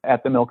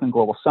 at the Milken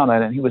Global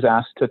Summit, and he was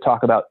asked to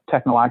talk about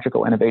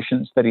technological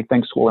innovations that he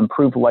thinks will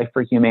improve life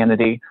for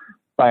humanity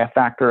by a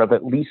factor of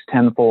at least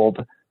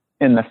tenfold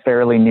in the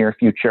fairly near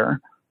future.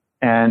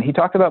 And he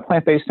talked about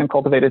plant-based and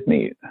cultivated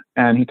meat.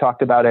 And he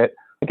talked about it,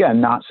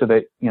 again, not so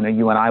that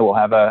you and I will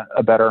have a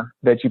better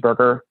veggie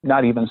burger,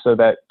 not even so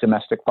that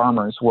domestic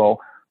farmers will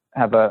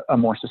have a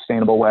more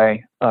sustainable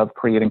way of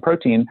creating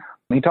protein.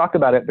 He talked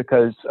about it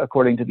because,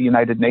 according to the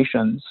United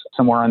Nations,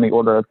 somewhere on the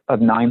order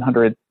of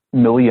 900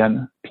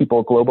 million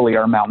people globally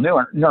are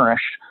malnourished.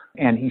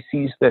 And he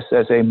sees this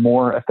as a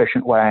more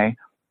efficient way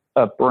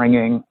of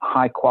bringing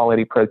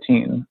high-quality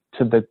protein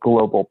to the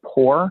global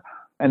poor.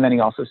 And then he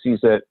also sees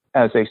it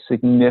as a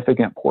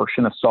significant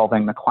portion of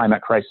solving the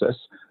climate crisis.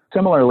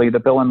 Similarly, the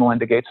Bill and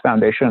Melinda Gates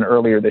Foundation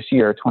earlier this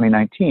year,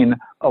 2019,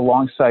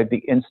 alongside the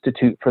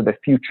Institute for the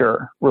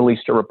Future,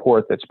 released a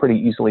report that's pretty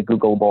easily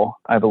Googleable,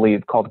 I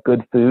believe, called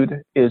Good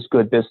Food is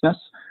Good Business.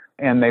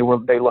 And they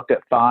looked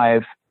at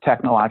 5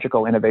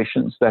 technological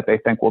innovations that they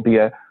think will be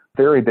a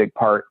very big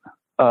part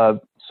of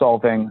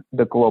solving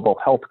the global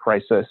health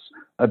crisis,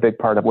 a big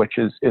part of which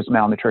is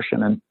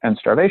malnutrition and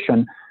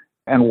starvation.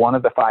 And one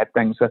of the 5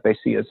 things that they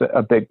see as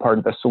a big part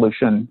of the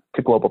solution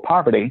to global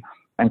poverty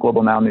and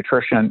global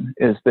malnutrition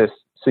is this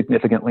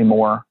significantly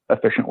more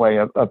efficient way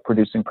of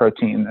producing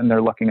protein. And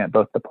they're looking at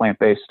both the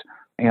plant-based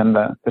and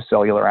the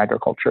cellular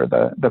agriculture,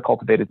 the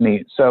cultivated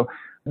meat. So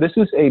this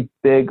is a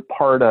big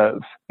part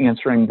of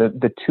answering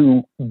the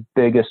 2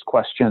 biggest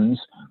questions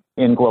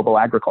in global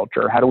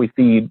agriculture. How do we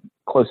feed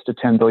close to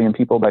 10 billion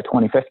people by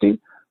 2050?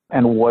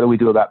 And what do we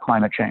do about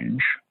climate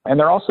change? And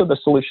they're also the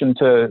solution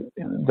to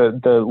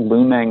the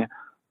looming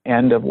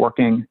end of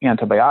working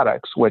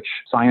antibiotics, which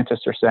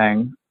scientists are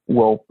saying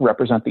will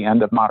represent the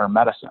end of modern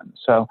medicine.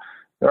 So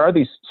there are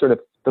these sort of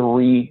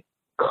 3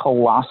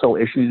 colossal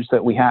issues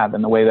that we have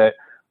in the way that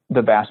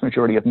the vast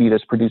majority of meat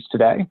is produced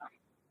today.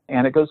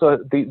 And it goes,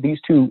 these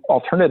 2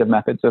 alternative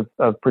methods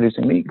of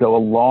producing meat go a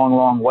long,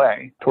 long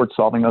way towards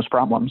solving those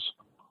problems.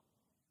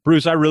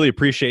 Bruce, I really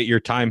appreciate your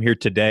time here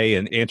today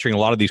and answering a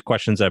lot of these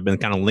questions that have been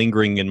kind of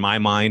lingering in my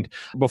mind.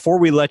 Before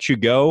we let you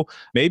go,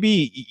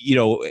 maybe,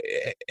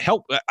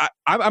 help.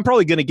 I'm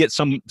probably going to get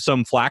some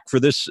flack for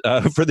this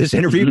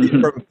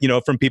interview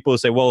from people who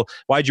say, well,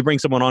 why'd you bring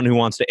someone on who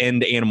wants to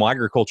end animal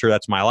agriculture?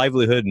 That's my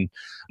livelihood and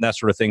that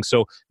sort of thing.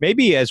 So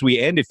maybe as we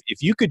end,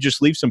 if you could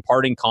just leave some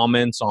parting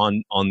comments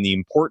on the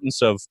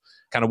importance of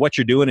kind of what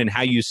you're doing and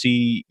how you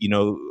see,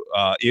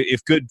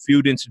 if Good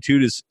Food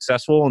Institute is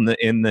successful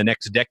in the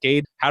next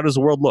decade, how does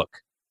the world look?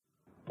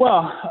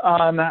 Well,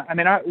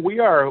 we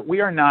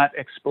are not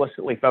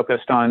explicitly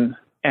focused on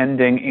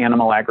ending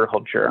animal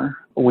agriculture.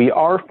 We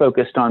are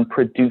focused on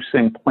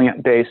producing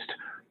plant-based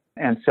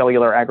and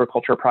cellular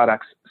agriculture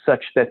products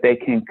such that they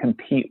can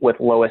compete with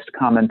lowest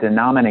common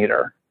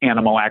denominator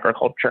animal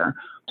agriculture.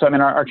 So,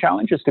 our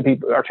challenge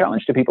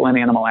to people in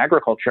animal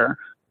agriculture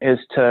is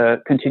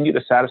to continue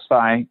to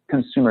satisfy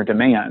consumer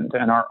demand.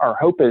 And our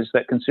hope is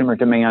that consumer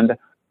demand,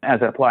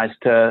 as it applies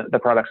to the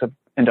products of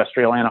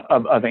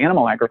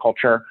animal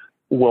agriculture,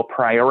 will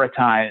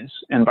prioritize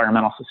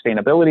environmental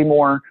sustainability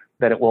more,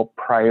 that it will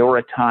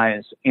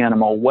prioritize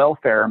animal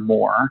welfare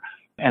more,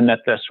 and that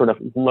the sort of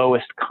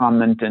lowest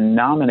common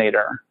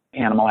denominator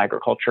animal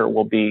agriculture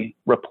will be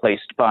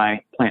replaced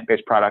by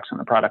plant-based products and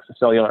the products of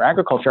cellular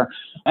agriculture.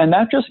 And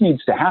that just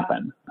needs to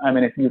happen.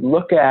 If you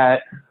look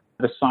at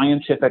the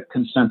scientific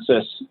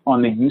consensus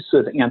on the use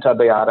of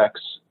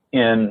antibiotics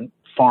in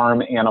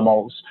farm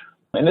animals.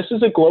 And this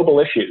is a global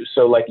issue.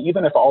 So like,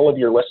 even if all of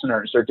your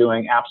listeners are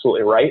doing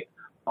absolutely right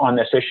on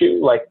this issue,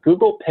 like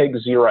Google Pig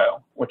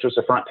Zero, which was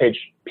a front page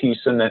piece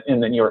in the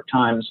New York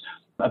Times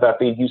about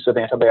the use of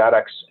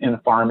antibiotics in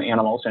farm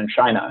animals in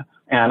China.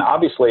 And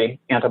obviously,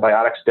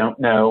 antibiotics don't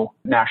know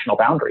national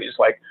boundaries.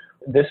 Like,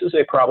 this is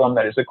a problem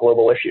that is a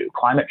global issue.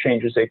 Climate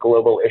change is a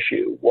global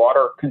issue.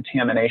 Water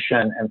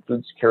contamination and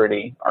food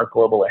security are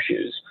global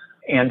issues.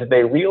 And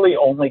they really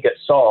only get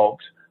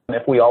solved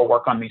if we all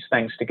work on these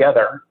things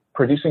together.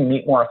 Producing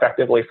meat more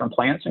effectively from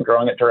plants and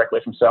growing it directly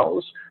from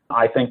cells,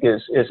 I think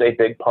is a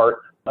big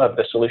part of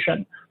the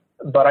solution.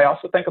 But I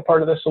also think a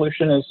part of the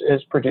solution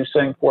is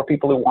producing for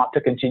people who want to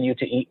continue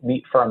to eat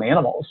meat from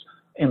animals,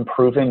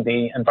 improving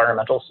the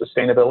environmental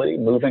sustainability,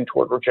 moving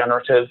toward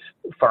regenerative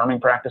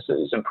farming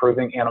practices,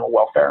 improving animal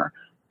welfare.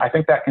 I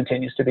think that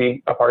continues to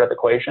be a part of the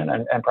equation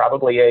and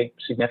probably a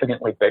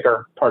significantly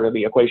bigger part of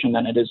the equation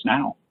than it is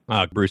now.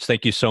 Bruce,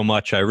 thank you so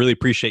much. I really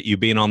appreciate you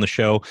being on the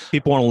show. If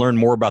people want to learn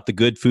more about the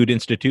Good Food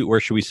Institute,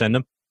 where should we send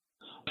them?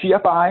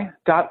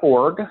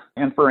 GFI.org.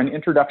 And for an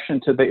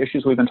introduction to the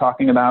issues we've been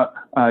talking about,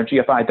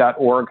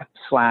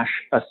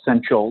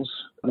 GFI.org/essentials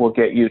will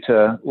get you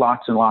to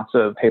lots and lots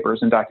of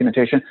papers and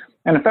documentation.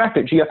 And in fact,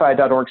 at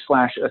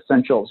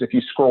GFI.org/essentials, if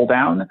you scroll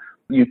down,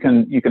 you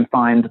can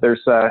find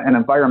there's an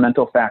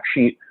environmental fact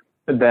sheet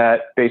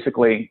that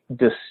basically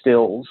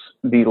distills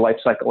the life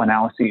cycle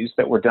analyses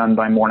that were done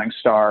by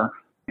Morningstar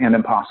and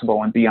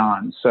Impossible and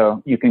beyond.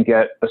 So you can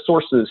get the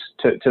sources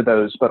to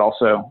those, but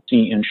also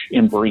see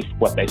in brief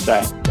what they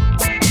say.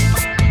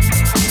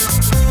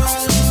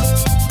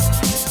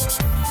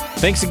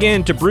 Thanks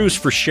again to Bruce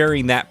for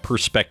sharing that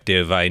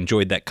perspective. I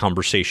enjoyed that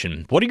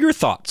conversation. What are your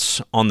thoughts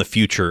on the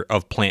future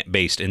of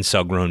plant-based and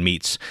cell-grown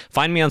meats?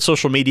 Find me on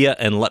social media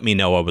and let me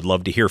know. I would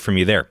love to hear from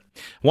you there.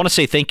 I want to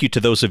say thank you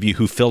to those of you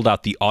who filled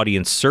out the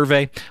audience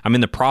survey. I'm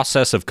in the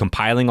process of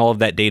compiling all of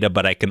that data,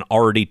 but I can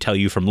already tell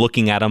you from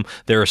looking at them,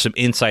 there are some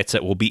insights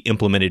that will be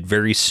implemented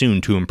very soon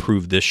to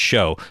improve this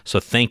show. So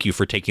thank you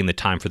for taking the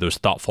time for those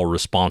thoughtful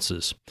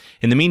responses.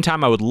 In the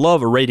meantime, I would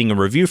love a rating and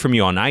review from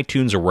you on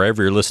iTunes or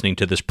wherever you're listening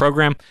to this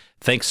program.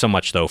 Thanks so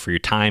much, though, for your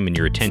time and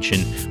your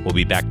attention. We'll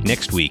be back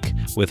next week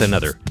with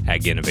another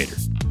Ag Innovator.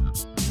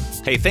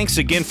 Hey, thanks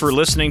again for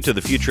listening to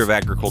the Future of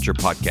Agriculture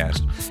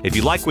podcast. If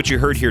you like what you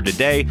heard here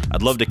today,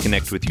 I'd love to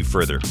connect with you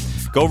further.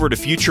 Go over to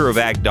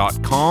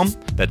futureofag.com,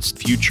 that's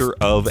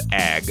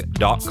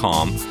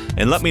futureofag.com,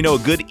 and let me know a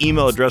good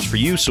email address for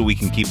you so we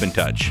can keep in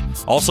touch.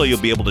 Also, you'll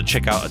be able to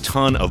check out a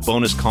ton of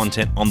bonus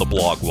content on the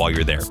blog while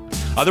you're there.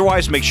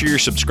 Otherwise, make sure you're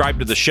subscribed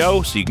to the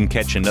show so you can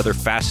catch another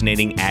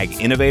fascinating Ag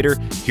Innovator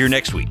here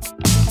next week.